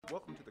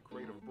Welcome to the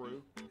Creative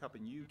Brew,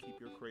 helping you keep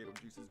your creative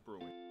juices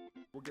brewing.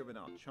 We're giving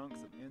out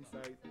chunks of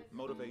insight,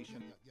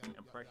 motivation, and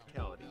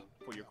practicality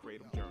for your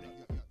creative journey.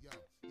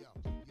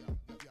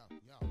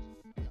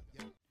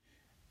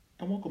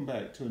 And welcome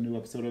back to a new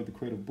episode of the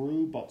Creative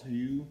Brew, brought to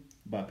you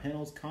by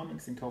Panels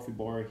Comics and Coffee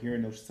Bar here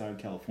in Oceanside,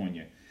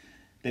 California.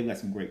 They've got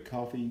some great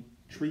coffee,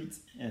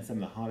 treats, and some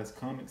of the hottest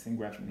comics and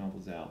graphic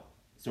novels out.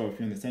 So if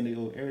you're in the San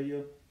Diego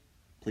area,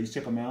 please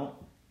check them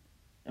out.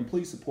 And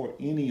please support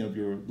any of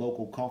your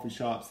local coffee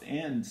shops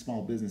and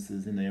small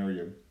businesses in the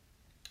area.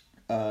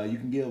 You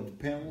can give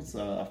Panels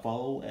a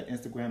follow at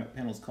Instagram at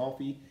Panels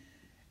Coffee,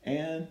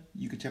 and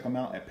you can check them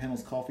out at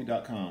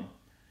panelscoffee.com.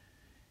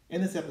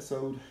 In this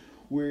episode,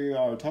 we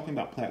are talking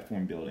about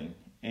platform building,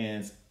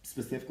 and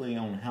specifically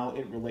on how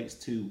it relates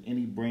to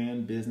any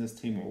brand, business,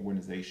 team, or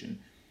organization.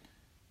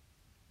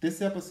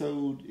 This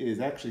episode is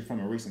actually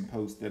from a recent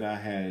post that I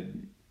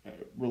had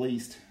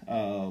released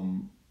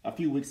a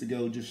few weeks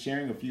ago, just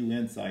sharing a few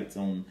insights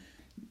on,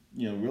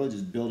 really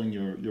just building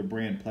your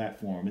brand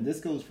platform. And this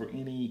goes for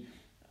any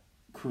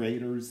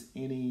creators,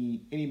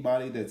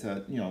 anybody that's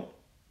an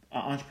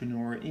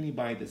entrepreneur,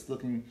 anybody that's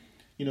looking,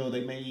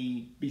 they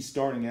may be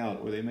starting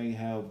out or they may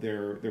have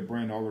their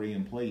brand already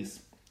in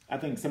place. I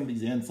think some of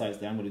these insights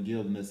that I'm going to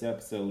give in this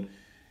episode,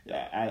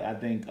 I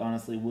think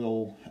honestly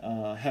will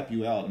help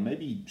you out and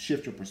maybe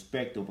shift your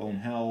perspective on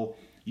how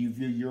you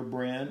view your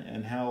brand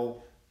and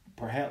how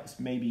perhaps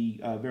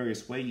maybe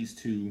various ways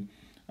to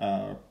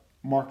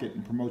market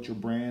and promote your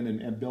brand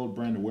and build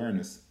brand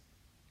awareness.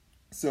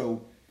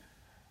 So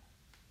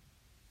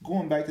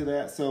going back to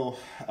that,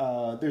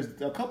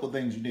 there's a couple of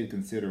things you need to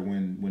consider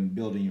when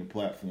building your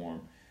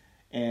platform.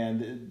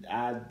 And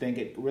I think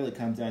it really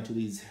comes down to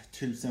these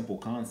two simple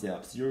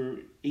concepts. You're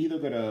either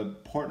going to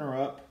partner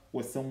up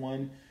with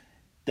someone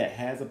that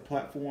has a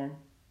platform.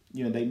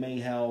 They may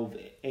have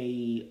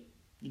it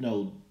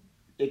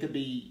could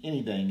be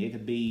anything. It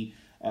could be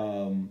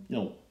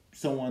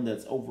someone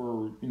that's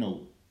over,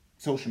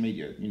 social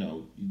media.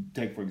 You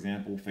take, for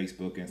example,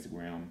 Facebook,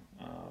 Instagram,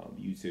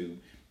 YouTube.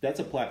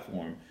 That's a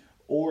platform.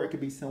 Or it could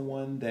be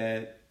someone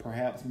that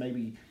perhaps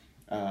maybe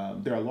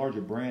they're a larger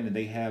brand and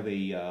they have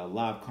a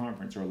live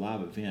conference or a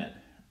live event.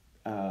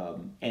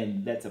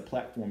 And that's a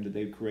platform that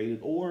they've created.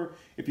 Or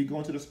if you go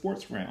into the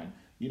sports realm,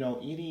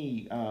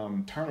 any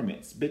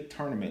tournaments, big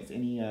tournaments,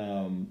 any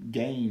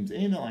games,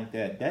 anything like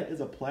that, that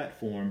is a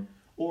platform.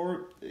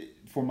 Or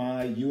for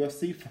my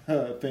UFC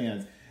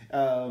fans,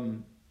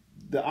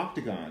 the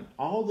Octagon.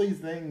 All these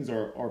things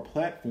are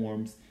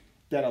platforms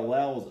that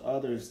allows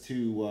others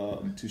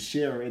to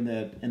share in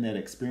that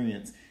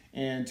experience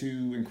and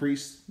to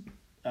increase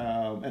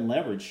and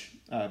leverage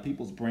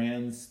people's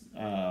brands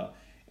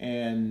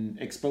and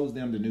expose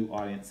them to new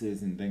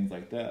audiences and things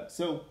like that.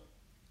 So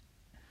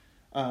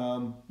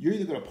you're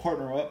either going to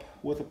partner up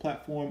with a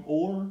platform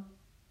or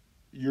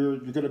you're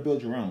going to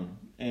build your own.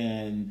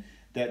 And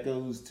that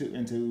goes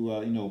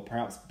into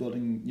perhaps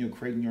building,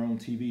 creating your own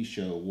TV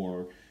show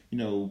or,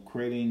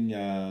 creating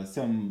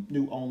some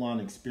new online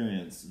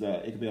experience.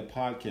 It could be a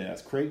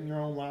podcast, creating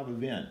your own live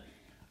event.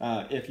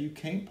 If you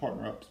can't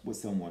partner up with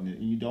someone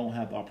and you don't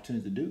have the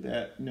opportunity to do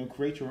that,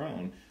 create your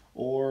own.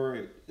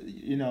 Or,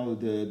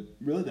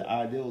 the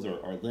ideals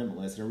are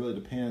limitless, and it really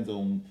depends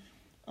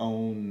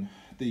on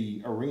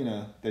the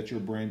arena that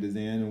your brand is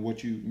in and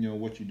what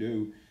you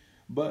do.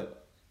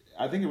 But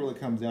I think it really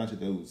comes down to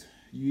those.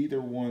 You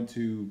either want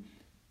to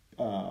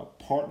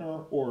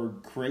partner or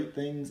create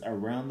things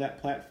around that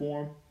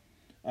platform,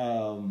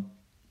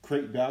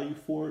 create value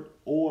for it,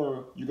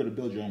 or you're going to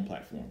build your own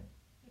platform.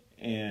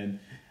 And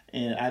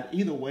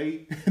either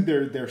way,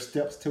 there are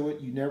steps to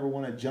it. You never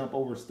want to jump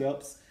over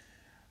steps.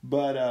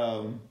 But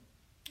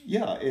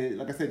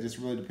like I said, it just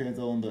really depends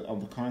on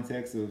the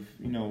context of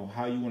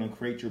how you want to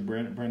create your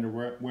brand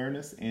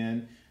awareness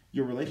and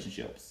your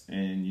relationships.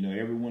 And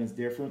everyone is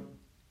different.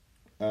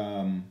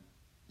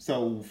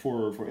 So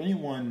for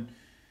anyone,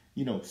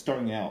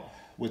 starting out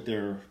with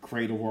their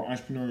creative or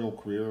entrepreneurial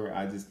career,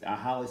 I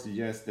highly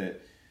suggest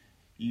that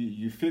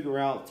you figure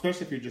out,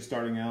 especially if you're just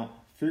starting out,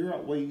 figure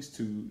out ways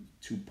to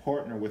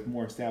partner with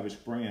more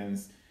established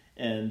brands,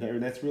 and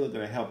that's really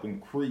going to help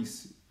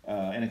increase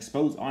and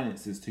expose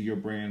audiences to your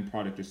brand,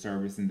 product, or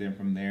service, and then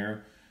from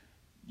there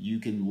you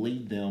can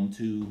lead them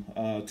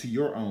to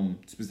your own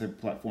specific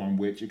platform,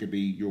 which it could be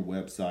your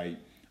website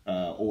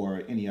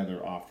or any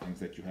other offerings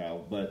that you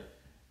have. But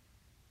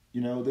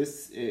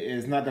this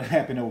is not going to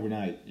happen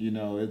overnight.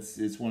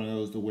 It's one of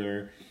those to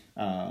where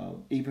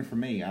even for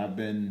me, I've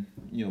been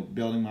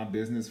building my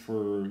business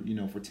for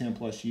 10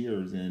 plus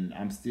years, and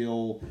I'm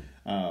still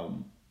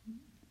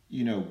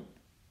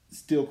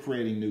still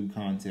creating new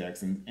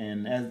contacts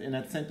and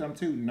at the same time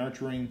too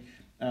nurturing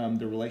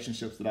the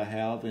relationships that I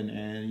have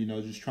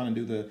and just trying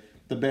to do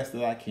the best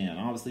that I can.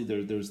 Obviously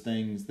there's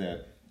things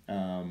that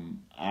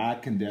I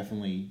can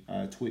definitely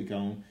tweak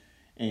on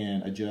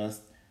and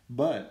adjust.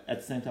 But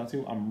at the same time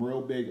too, I'm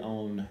real big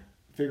on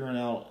figuring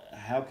out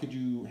how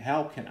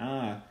can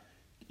I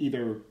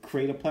either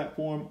create a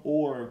platform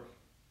or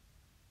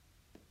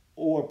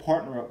or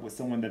partner up with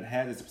someone that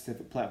has a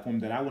specific platform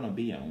that I want to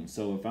be on.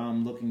 So if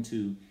I'm looking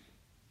to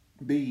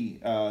be,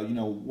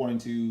 wanting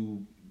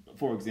to,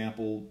 for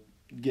example,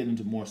 get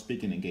into more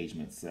speaking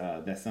engagements,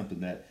 that's something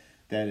that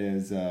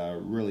is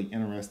really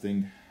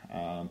interesting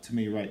to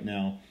me right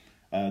now,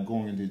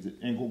 going into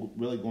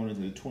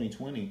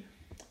 2020.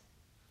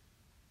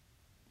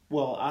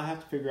 Well, I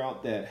have to figure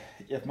out that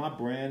if my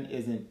brand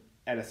isn't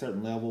at a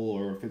certain level,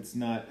 or if it's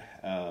not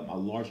a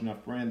large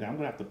enough brand, then I'm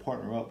going to have to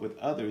partner up with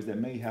others that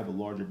may have a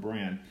larger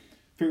brand.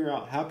 Figure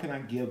out how can I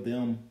give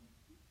them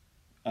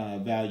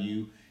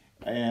value,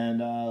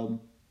 and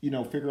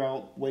figure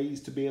out ways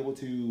to be able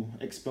to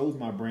expose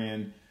my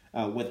brand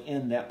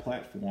within that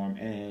platform.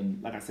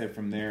 And like I said,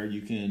 from there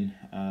you can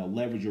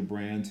leverage your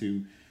brand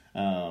to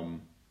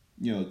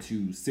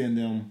to send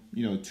them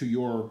to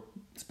your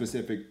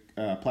specific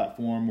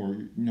platform,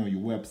 or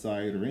your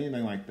website or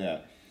anything like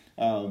that.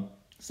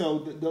 So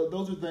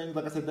those are things.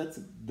 Like I said,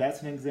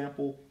 that's an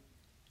example.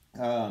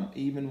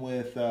 Even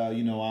with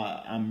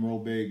I'm real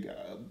big.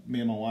 Me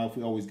and my wife,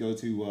 we always go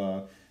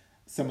to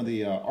some of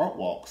the art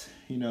walks.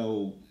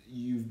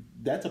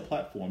 That's a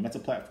platform. That's a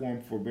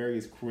platform for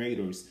various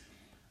creators.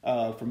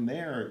 From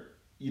there,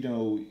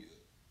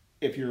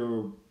 if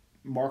you're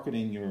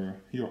marketing your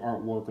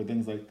artwork or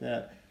things like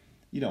that,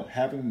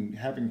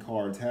 having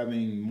cards,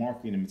 having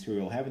marketing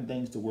material, having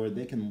things to where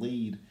they can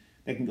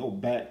go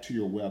back to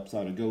your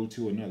website or go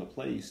to another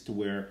place to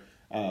where,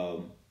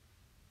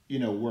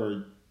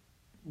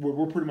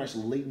 we're pretty much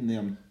leading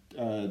them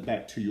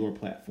back to your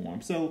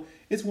platform. So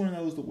it's one of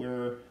those to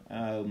where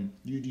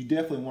you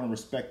definitely want to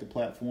respect the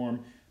platform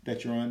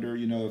that you're under.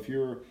 If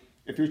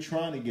you're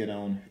trying to get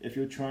on, if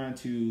you're trying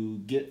to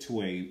get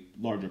to a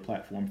larger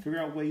platform, figure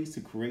out ways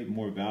to create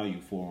more value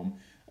for them,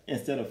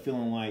 instead of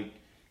feeling like,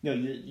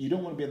 you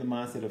don't want to be in the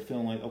mindset of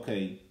feeling like,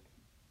 okay,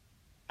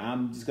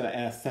 I'm just going to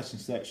ask such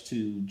and such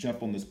to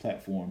jump on this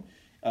platform.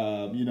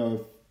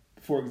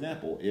 For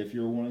example, if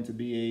you're wanting to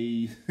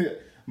be a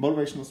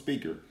motivational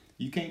speaker,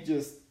 you can't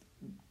just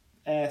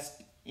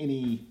ask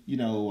any,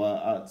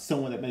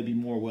 someone that may be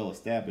more well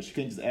established. You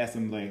can't just ask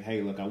them like,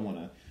 hey, look, I want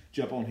to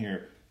jump on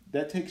here.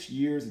 That takes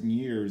years and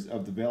years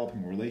of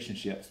developing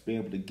relationships to be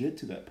able to get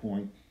to that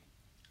point,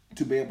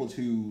 to be able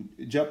to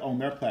jump on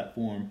their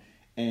platform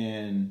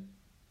and,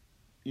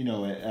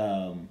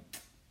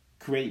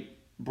 create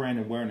brand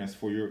awareness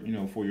for your,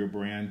 for your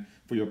brand,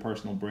 for your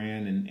personal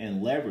brand,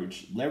 and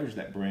leverage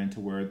that brand to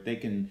where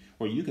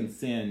you can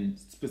send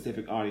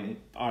specific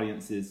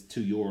audiences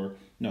to your,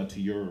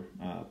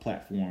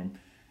 platform.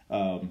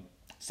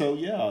 So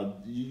yeah,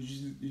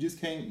 you just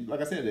can't,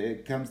 like I said,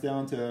 it comes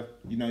down to,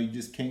 you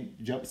just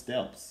can't jump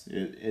steps.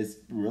 It's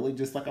really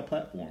just like a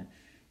platform.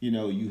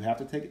 You have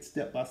to take it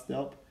step by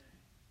step.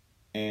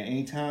 And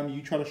anytime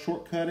you try to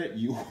shortcut it,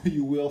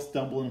 you will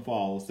stumble and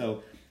fall.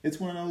 So it's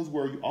one of those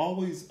where you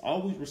always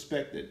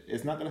respect it.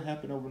 It's not going to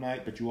happen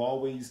overnight, but you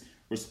always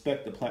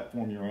respect the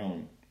platform you're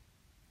on.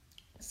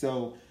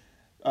 So,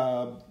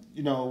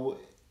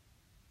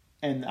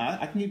 and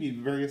I can give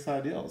you various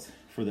ideas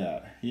for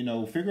that.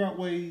 Figure out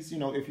ways,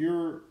 if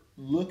you're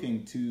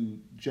looking to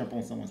jump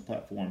on someone's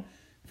platform,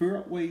 figure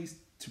out ways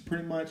to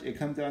pretty much, it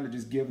comes down to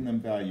just giving them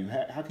value.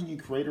 How can you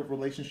create a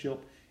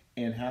relationship,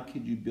 and how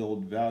can you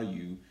build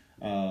value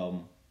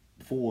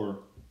for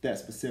that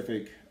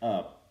specific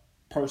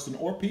person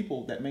or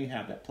people that may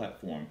have that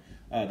platform,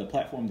 the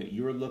platform that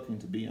you're looking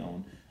to be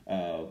on.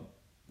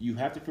 You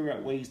have to figure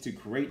out ways to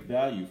create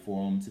value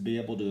for them, to be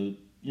able to,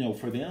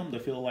 for them to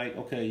feel like,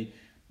 okay,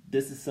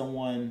 this is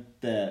someone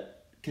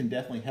that can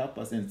definitely help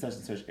us in such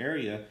and such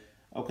area.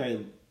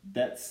 Okay,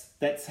 that's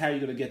how you're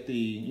going to get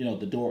the,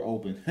 the door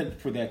open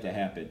for that to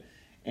happen.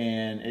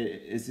 And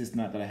it's just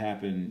not going to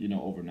happen,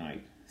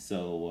 overnight.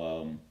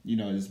 So,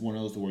 it's one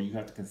of those where you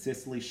have to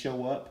consistently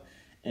show up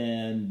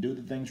and do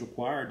the things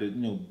required to,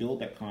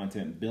 build that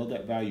content, build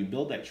that value,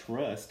 build that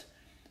trust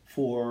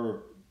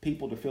for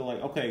people to feel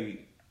like,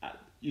 okay,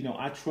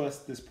 I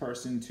trust this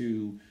person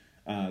to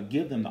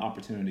give them the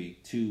opportunity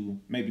to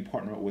maybe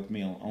partner up with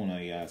me on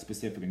a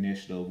specific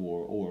initiative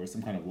or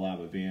some kind of live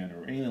event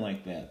or anything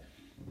like that.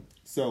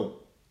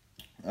 So,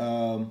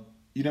 ideal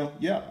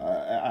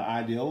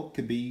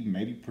could be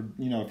maybe,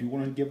 if you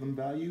want to give them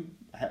value,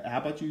 how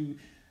about you,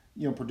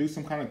 produce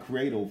some kind of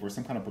creative or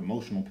some kind of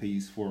promotional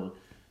piece for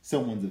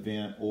someone's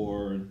event,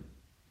 or,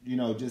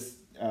 just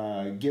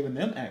giving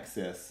them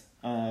access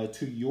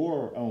to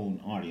your own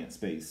audience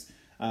space,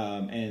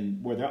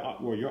 and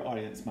where your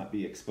audience might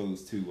be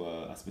exposed to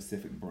a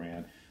specific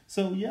brand.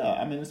 So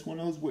yeah, it's one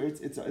of those where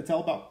it's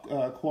all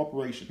about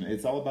cooperation.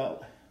 It's all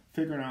about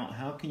figuring out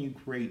how can you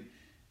create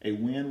a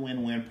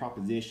win-win-win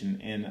proposition.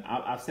 And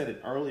I've said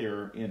it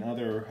earlier in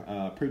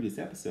other previous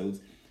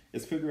episodes,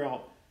 is figure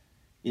out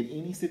in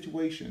any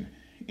situation,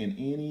 in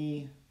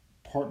any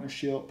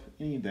partnership,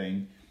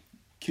 anything,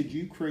 could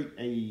you create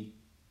a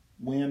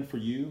win for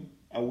you,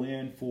 a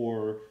win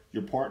for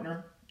your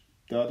partner,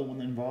 the other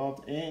one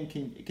involved, and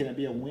can it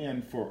be a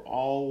win for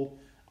all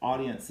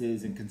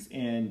audiences and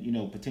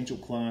potential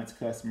clients,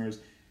 customers,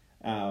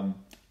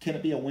 can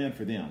it be a win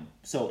for them?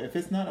 So if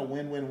it's not a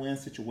win-win-win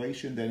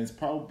situation, then it's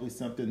probably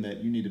something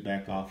that you need to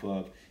back off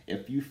of.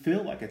 If you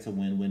feel like it's a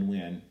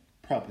win-win-win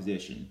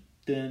proposition,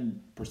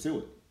 then pursue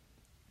it.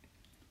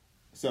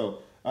 So,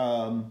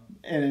 and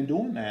in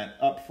doing that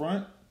up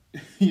front,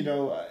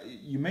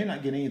 you may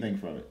not get anything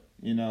from it.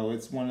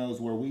 It's one of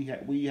those where we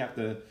have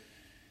to,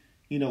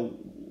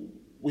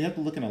 we have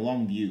to look in a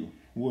long view.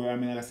 Where,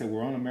 like I said,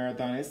 we're on a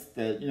marathon. It's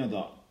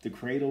the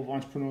creative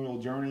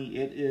entrepreneurial journey.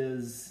 It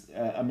is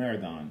a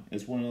marathon.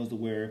 It's one of those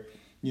where,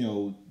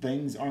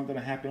 things aren't going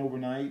to happen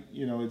overnight.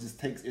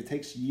 It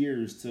takes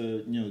years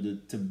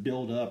to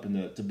build up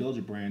and to build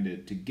your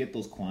brand, to get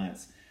those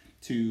clients,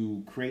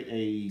 to create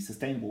a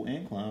sustainable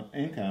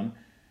income,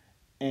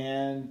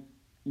 and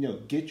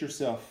get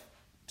yourself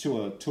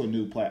to a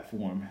new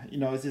platform.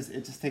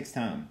 It just takes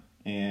time,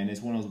 and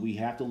it's one of those we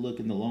have to look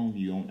in the long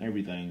view on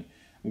everything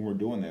when we're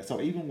doing that.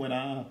 So even when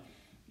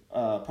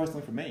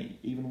personally for me,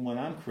 even when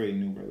I'm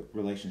creating new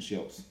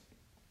relationships,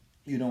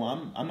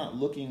 I'm not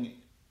looking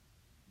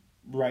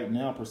right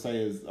now per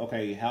se as,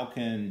 okay, how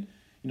can,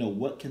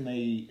 what can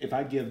they, if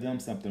I give them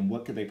something,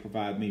 what could they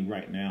provide me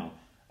right now?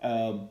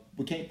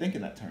 We can't think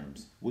in that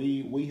terms.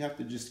 We have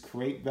to just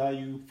create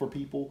value for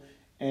people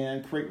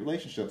and create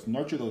relationships,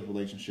 nurture those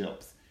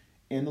relationships.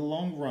 In the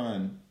long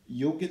run,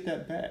 you'll get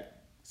that back.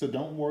 So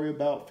don't worry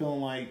about feeling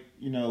like,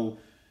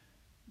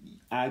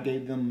 I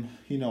gave them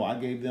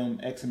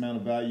X amount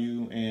of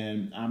value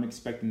and I'm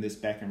expecting this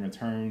back in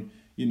return,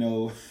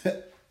 the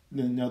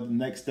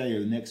next day or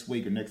the next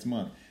week or next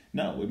month.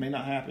 No, it may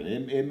not happen.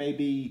 It may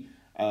be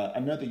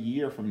another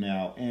year from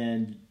now,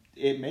 and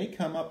it may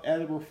come up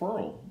as a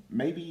referral.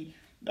 Maybe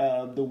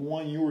the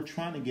one you were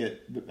trying to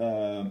get,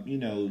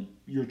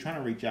 you're trying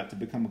to reach out to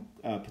become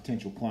a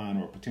potential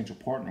client or a potential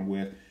partner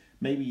with,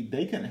 maybe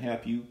they couldn't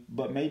help you,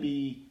 but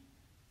maybe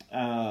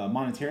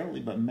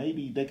monetarily, but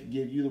maybe they could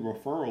give you the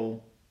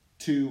referral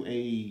to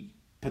a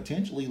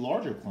potentially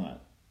larger client.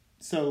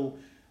 So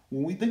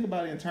when we think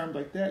about it in terms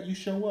like that, you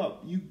show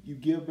up, you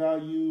give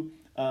value,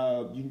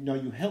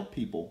 you help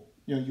people,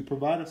 you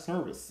provide a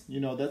service.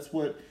 That's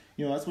what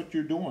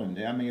you're doing.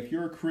 If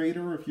you're a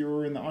creator, if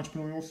you're in the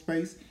entrepreneurial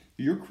space,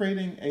 you're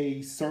creating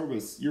a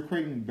service, you're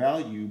creating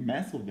value,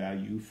 massive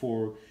value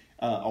for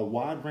a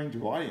wide range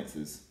of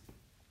audiences.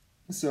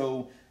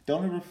 So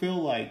don't ever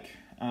feel like,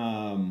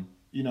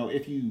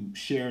 if you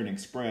share and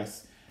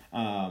express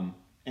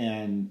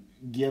and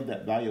give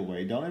that value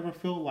away, don't ever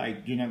feel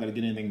like you're not going to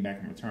get anything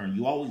back in return.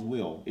 You always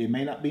will. It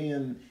may not be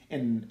in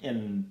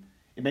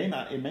it may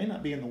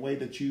not be in the way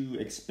that you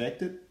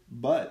expected,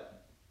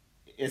 but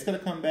it's going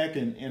to come back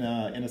in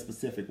a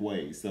specific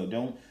way. So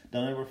don't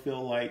ever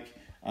feel like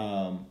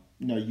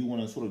you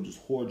want to sort of just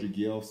hoard your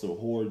gifts or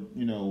hoard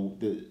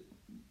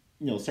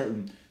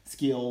certain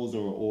skills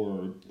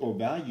or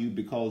value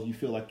because you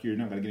feel like you're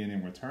not going to get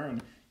anything in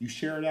return. You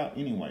share it out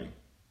anyway.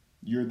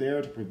 You're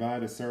there to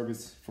provide a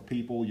service for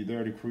people. You're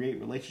there to create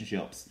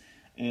relationships,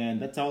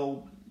 and that's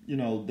all.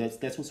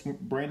 That's what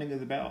branding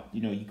is about.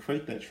 You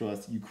create that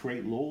trust. You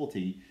create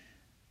loyalty.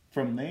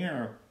 From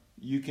there,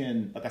 you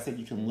can, like I said,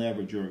 you can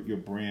leverage your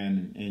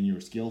brand and your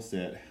skill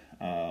set,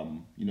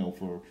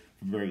 for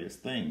various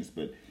things.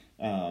 But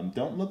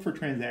don't look for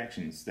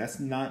transactions. That's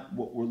not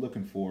what we're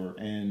looking for.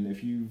 And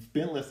if you've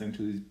been listening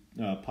to these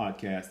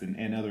podcasts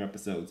and other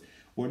episodes,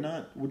 we're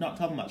not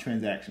talking about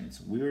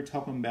transactions. We're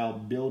talking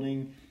about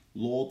building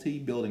loyalty,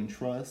 building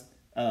trust,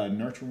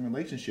 nurturing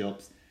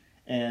relationships,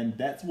 and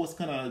that's what's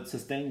gonna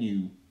sustain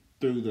you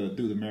through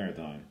the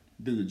marathon,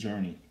 through the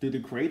journey, through the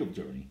creative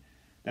journey.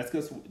 That's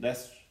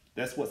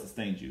what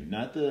sustains you,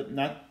 not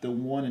the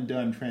one and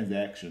done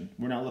transaction.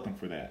 We're not looking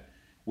for that.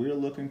 We're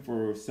looking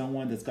for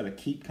someone that's gonna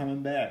keep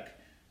coming back,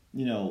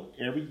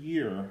 every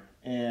year,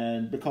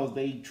 and because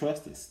they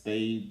trust us,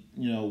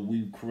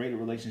 we've created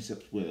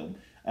relationships with them.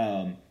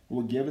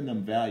 We're giving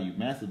them value,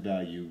 massive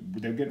value.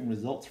 They're getting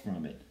results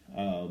from it.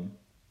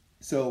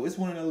 So it's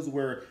one of those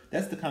where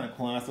that's the kind of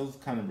clients, those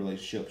kind of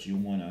relationships you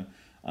want to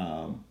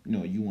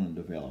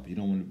develop. You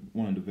don't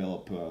want to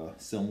develop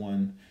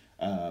someone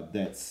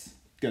that's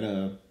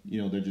gonna,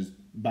 they're just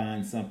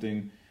buying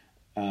something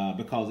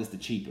because it's the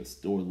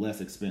cheapest or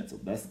less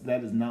expensive.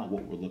 That is not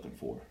what we're looking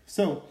for.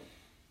 So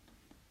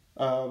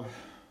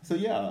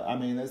yeah,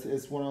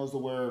 it's one of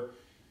those where,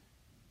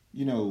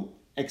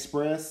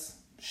 express,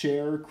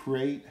 share,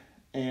 create,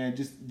 and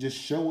just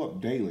show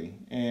up daily,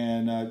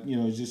 and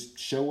just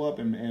show up,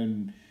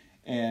 and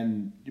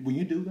when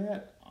you do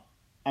that,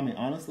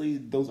 honestly,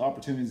 those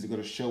opportunities are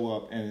going to show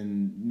up,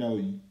 and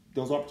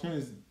those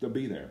opportunities, they'll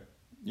be there.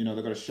 They're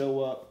going to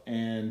show up,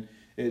 and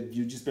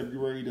you just better be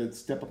ready to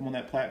step up on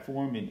that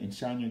platform and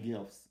shine your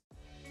gifts.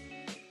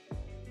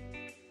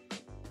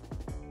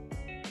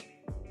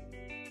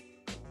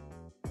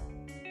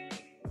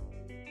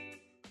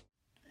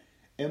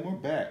 And we're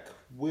back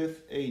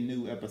with a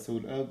new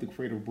episode of The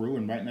Creative Brew,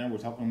 and right now we're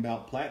talking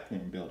about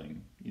platform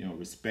building.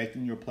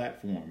 Respecting your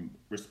platform.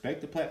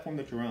 Respect the platform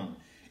that you're on.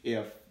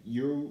 If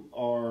you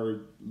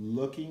are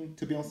looking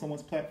to be on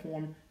someone's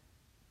platform,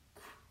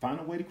 find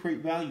a way to create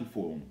value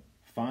for them.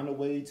 Find a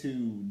way to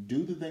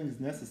do the things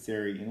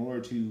necessary in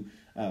order to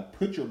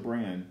put your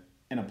brand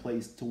in a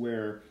place to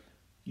where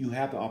you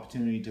have the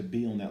opportunity to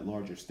be on that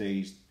larger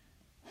stage.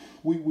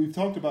 We've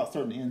talked about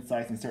certain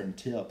insights and certain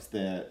tips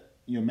that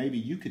maybe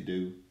you could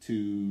do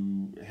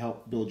to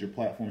help build your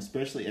platform,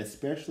 especially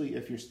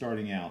if you're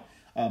starting out.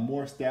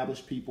 More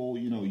established people,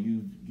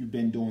 you've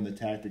been doing the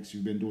tactics,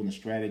 you've been doing the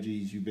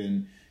strategies, you've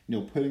been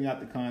putting out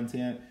the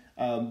content.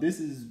 This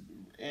is,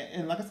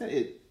 and like I said,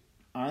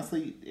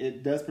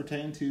 it does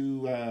pertain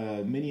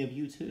to many of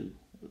you too.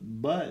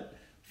 But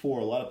for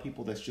a lot of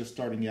people that's just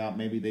starting out,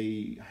 maybe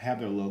they have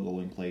their logo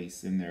in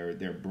place and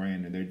their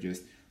brand, and they're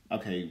just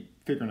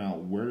figuring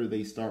out where do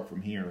they start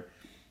from here.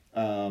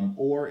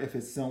 Or if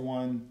it's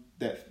someone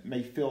that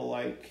may feel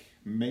like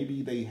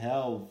maybe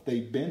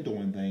they've been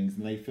doing things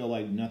and they feel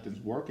like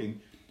nothing's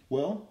working,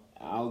 well,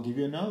 I'll give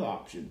you another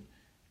option.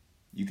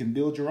 You can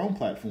build your own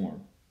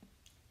platform.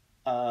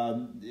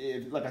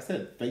 Like I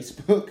said,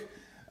 Facebook,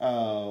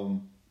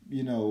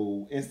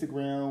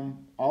 Instagram,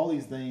 all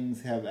these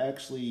things have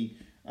actually,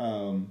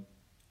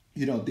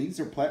 these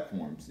are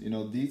platforms.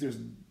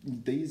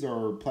 These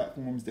are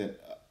platforms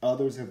that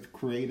others have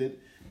created.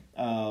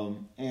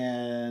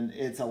 And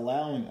it's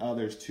allowing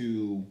others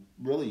to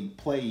really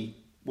play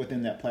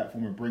within that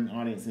platform and bring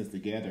audiences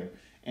together.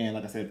 And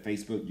like I said,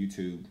 Facebook,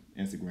 YouTube,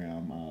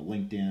 Instagram,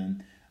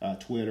 LinkedIn,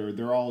 Twitter,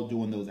 they're all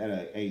doing those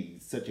at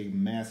such a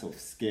massive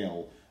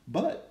scale.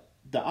 But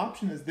the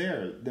option is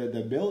there.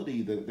 The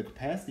ability, the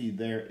capacity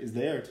there is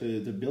there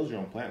to build your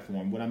own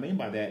platform. What I mean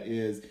by that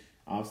is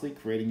obviously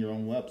creating your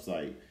own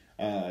website.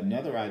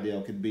 Another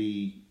idea could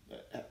be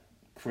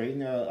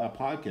creating a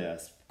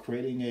podcast,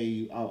 creating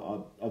a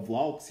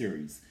vlog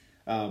series.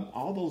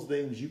 All those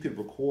things you could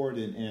record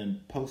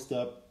and post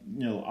up,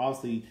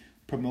 obviously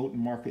promote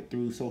and market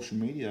through social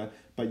media,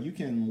 but you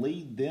can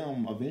lead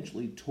them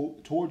eventually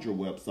towards your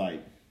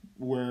website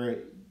where,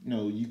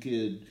 you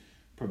could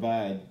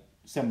provide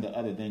some of the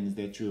other things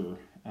that you're,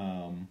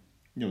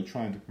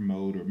 trying to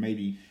promote, or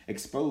maybe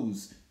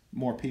expose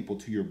more people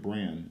to your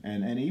brand.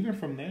 And even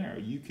from there,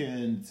 you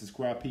can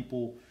subscribe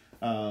people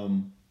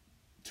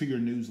to your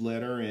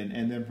newsletter,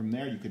 and then from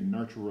there you can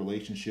nurture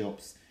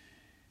relationships.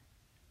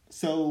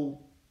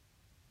 So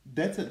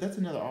that's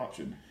another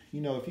option.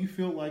 If you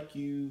feel like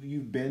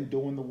you've been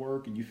doing the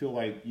work and you feel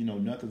like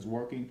nothing's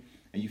working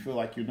and you feel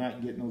like you're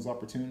not getting those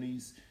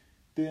opportunities,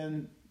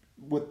 then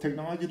with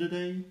technology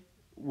today,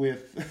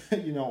 with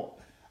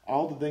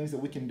all the things that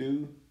we can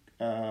do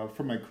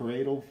from a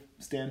creative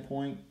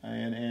standpoint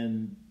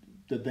and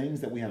the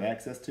things that we have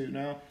access to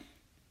now,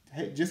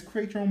 hey, just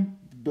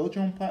build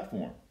your own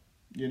platform.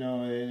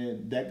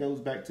 And that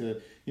goes back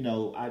to,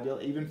 ideal,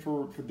 even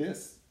for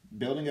this,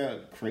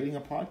 creating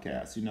a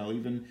podcast,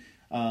 even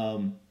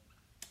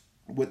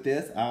with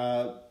this,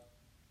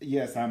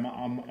 yes, I'm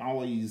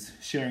always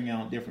sharing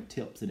out different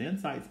tips and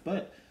insights,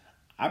 but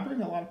I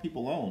bring a lot of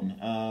people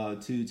on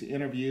to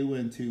interview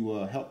and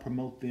to help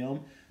promote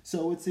them.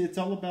 So it's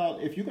all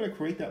about, if you're going to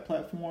create that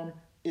platform,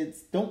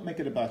 don't make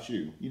it about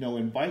you.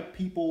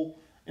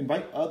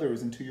 Invite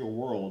others into your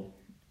world,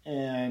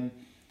 and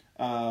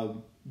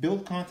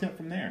build content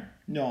from there.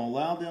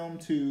 Allow them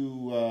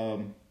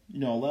to,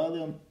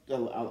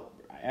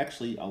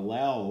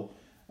 allow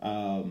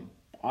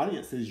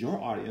audiences,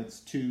 your audience,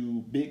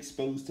 to be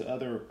exposed to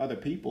other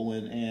people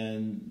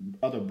and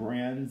other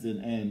brands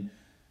and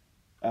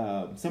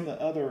some of the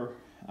other,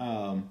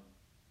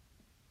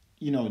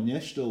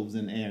 initiatives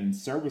and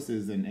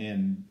services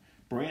and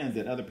brands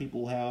that other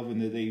people have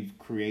and that they've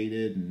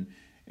created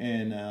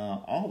and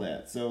all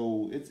that.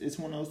 So it's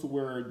one of those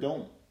where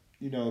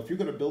if you're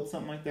going to build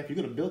something like that, if you're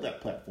going to build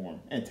that platform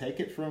and take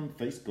it from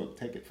Facebook,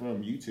 take it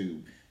from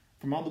YouTube,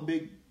 from all the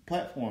big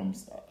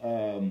platforms,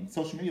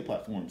 social media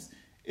platforms,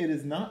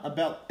 it's not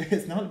about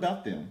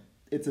them.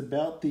 It's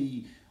about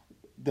the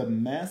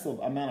massive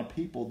amount of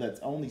people that's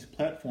on these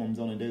platforms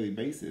on a daily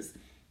basis.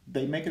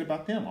 They make it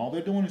about them. All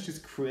they're doing is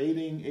just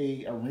creating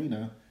a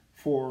arena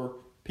for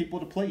people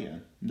to play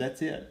in.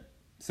 That's it.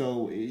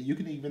 So you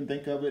can even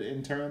think of it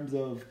in terms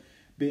of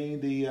being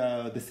the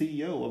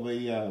CEO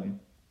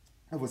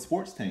of a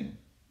sports team.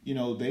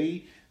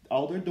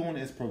 All they're doing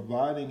is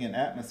providing an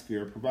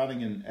atmosphere,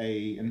 providing an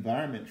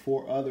environment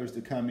for others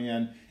to come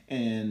in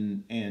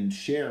and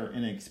share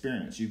an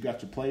experience. You've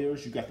got your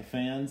players, you've got the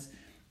fans,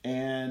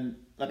 and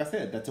like I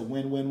said, that's a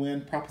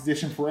win-win-win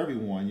proposition for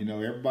everyone.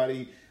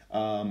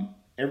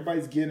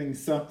 Everybody's getting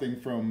something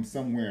from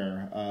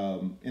somewhere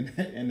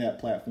in that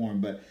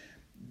platform. But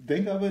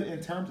think of it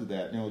in terms of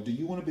that. Do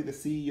you want to be the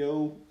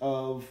CEO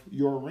of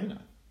your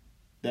arena?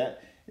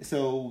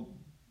 So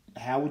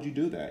how would you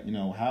do that?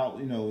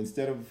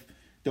 Instead of,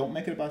 don't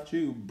make it about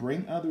you,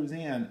 bring others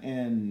in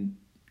and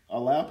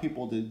allow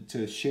people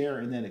to share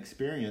in that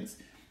experience.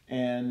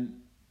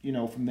 And,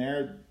 from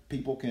there,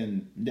 people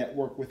can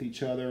network with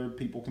each other.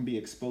 People can be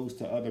exposed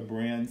to other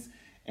brands.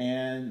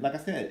 And like I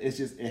said,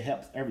 it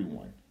helps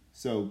everyone.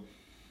 So,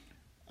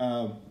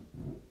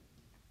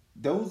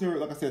 those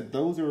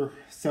are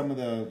some of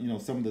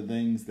the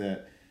things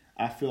that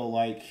I feel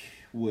like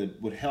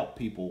would help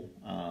people,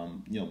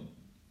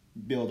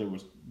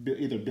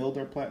 either build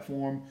their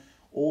platform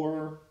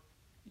or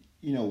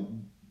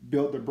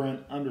build their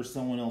brand under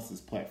someone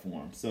else's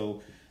platform.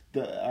 So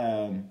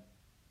the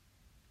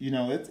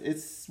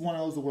it's one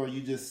of those where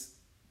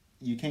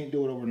you can't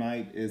do it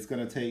overnight. It's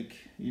going to take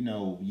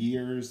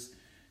years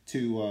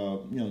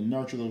to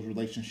nurture those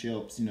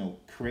relationships.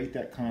 Create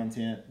that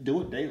content,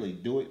 do it daily,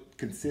 do it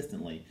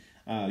consistently.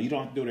 You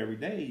don't have to do it every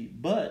day,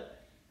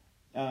 but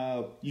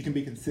you can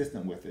be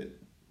consistent with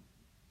it.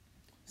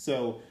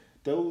 So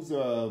those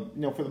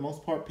for the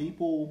most part,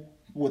 people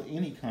with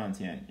any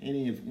content,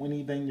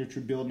 anything that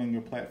you're building on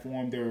your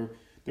platform,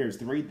 there's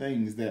three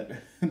things that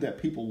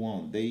that people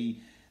want. They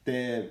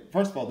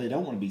first of all, they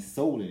don't want to be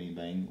sold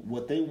anything.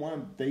 What they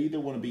want, they either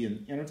want to be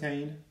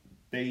entertained,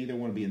 they either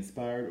want to be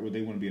inspired, or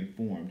they want to be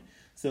informed.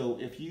 So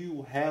if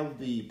you have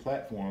the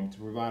platform to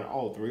provide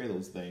all three of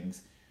those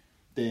things,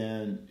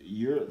 then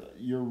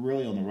you're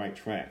really on the right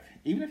track.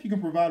 Even if you can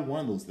provide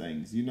one of those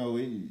things,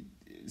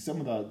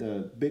 some of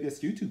the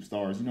biggest YouTube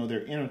stars,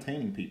 they're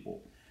entertaining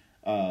people.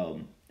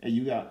 And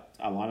you got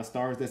a lot of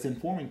stars that's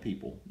informing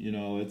people.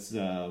 It's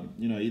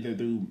either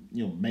through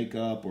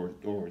makeup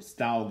or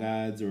style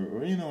guides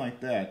or anything like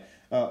that,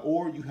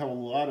 or you have a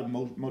lot of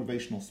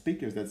motivational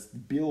speakers that's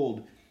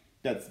build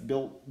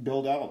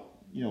out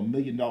 $1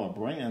 million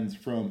brands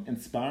from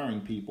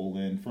inspiring people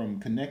and from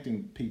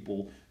connecting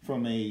people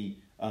from a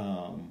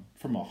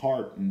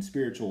heart and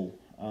spiritual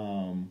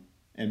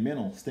and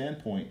mental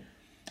standpoint.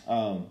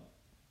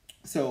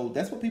 So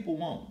that's what people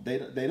want.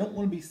 They don't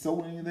want to be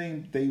sold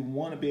anything. They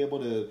want to be able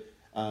to.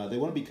 They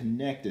want to be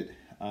connected.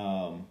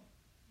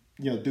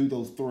 Through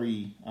those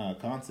three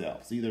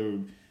concepts: either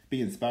be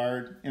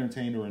inspired,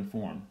 entertained, or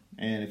informed.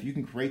 And if you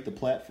can create the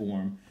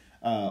platform,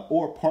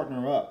 or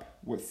partner up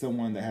with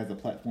someone that has a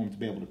platform to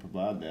be able to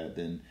provide that,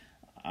 then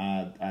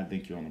I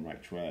think you're on the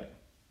right track.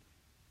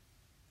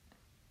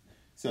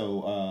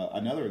 So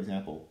another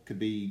example could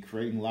be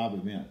creating live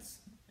events.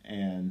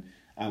 And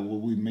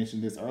we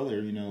mentioned this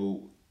earlier.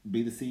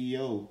 Be the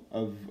CEO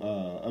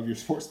of your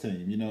sports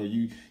team.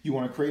 You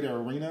want to create an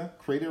arena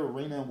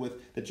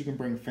with that you can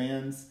bring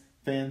fans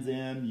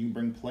in, you can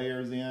bring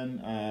players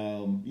in.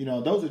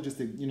 Those are just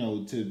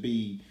to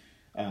be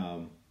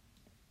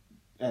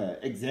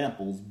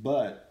examples.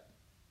 But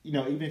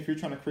even if you're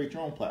trying to create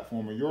your own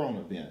platform or your own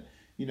event,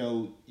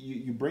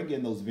 you bring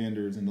in those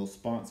vendors and those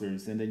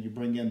sponsors, and then you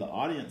bring in the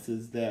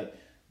audiences that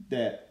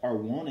are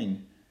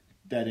wanting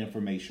that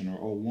information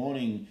or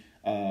wanting.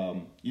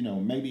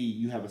 Maybe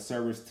you have a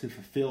service to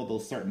fulfill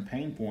those certain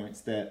pain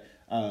points that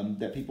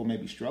people may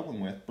be struggling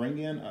with. Bring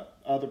in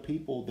other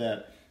people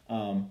that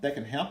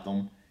can help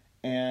them,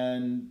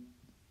 and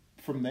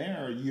from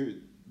there,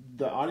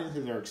 the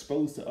audiences are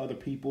exposed to other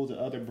people, to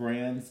other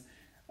brands,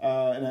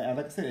 and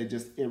like I said,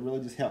 it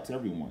really just helps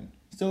everyone.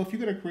 So if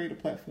you're going to create a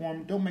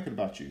platform, don't make it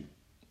about you.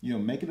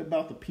 Make it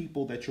about the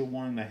people that you're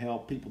wanting to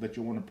help, people that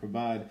you want to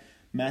provide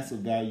massive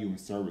value and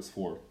service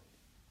for.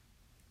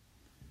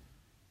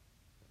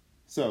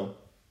 So,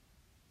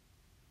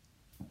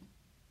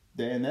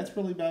 and that's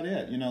really about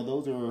it.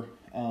 Those are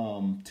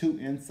two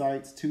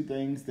insights, two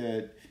things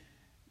that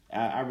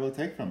I really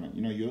take from it.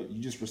 You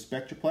just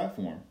respect your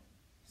platform.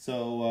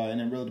 So,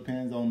 and it really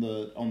depends on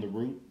the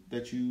route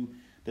that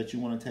you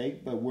want to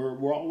take. But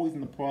we're always in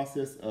the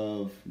process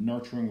of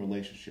nurturing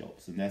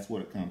relationships, and that's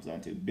what it comes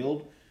down to.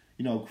 Build,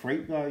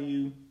 create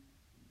value,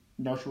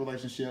 nurture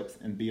relationships,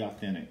 and be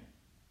authentic.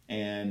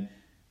 And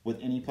with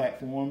any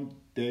platform,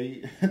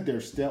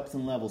 there's steps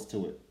and levels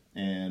to it.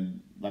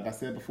 And like I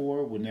said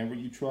before, whenever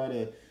you try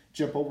to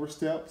jump over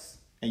steps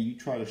and you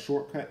try to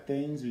shortcut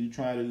things, or you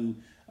try to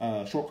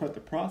shortcut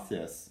the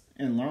process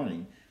in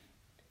learning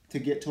to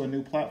get to a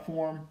new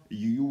platform,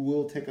 you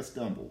will take a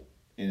stumble.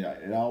 And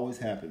it always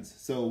happens.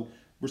 So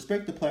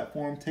respect the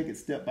platform, take it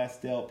step by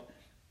step,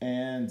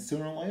 and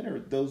sooner or later,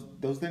 those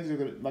things are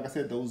going to, like I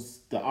said,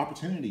 the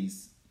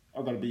opportunities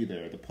are going to be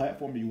there. The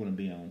platform you want to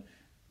be on,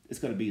 it's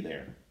going to be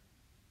there.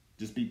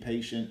 Just be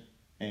patient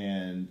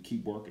and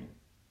keep working.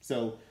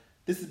 So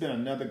this has been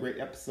another great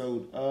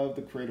episode of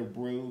The Creative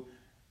Brew.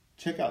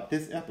 Check out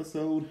this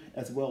episode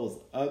as well as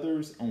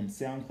others on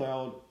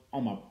SoundCloud,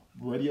 on my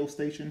radio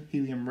station,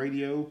 Helium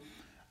Radio.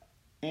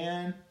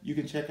 And you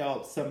can check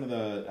out some of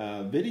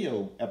the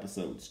video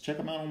episodes. Check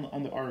them out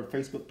on our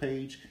Facebook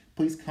page.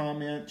 Please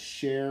comment,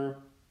 share,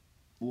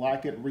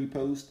 like it,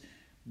 repost.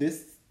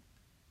 This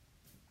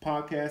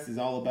podcast is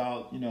all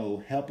about,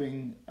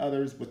 helping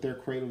others with their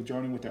creative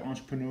journey, with their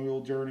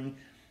entrepreneurial journey.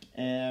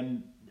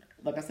 And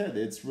like I said,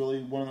 it's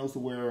really one of those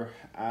where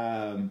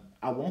I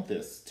want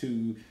this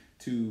to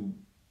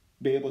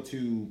be able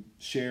to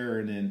share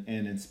and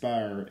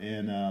inspire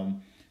and,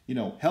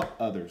 help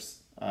others.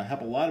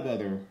 Help a lot of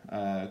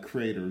other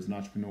creators and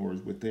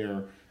entrepreneurs with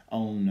their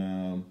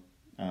own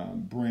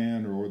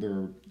brand or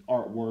their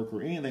artwork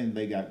or anything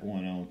they got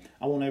going on.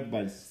 I want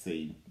everybody to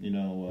succeed.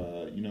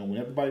 When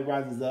everybody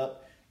rises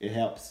up, it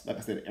helps. Like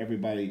I said,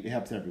 it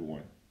helps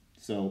everyone.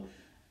 So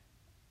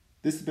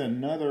this has been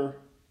another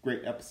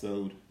great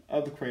episode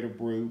of The Creative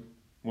Brew.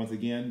 Once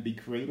again, be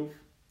creative,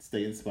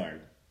 stay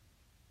inspired.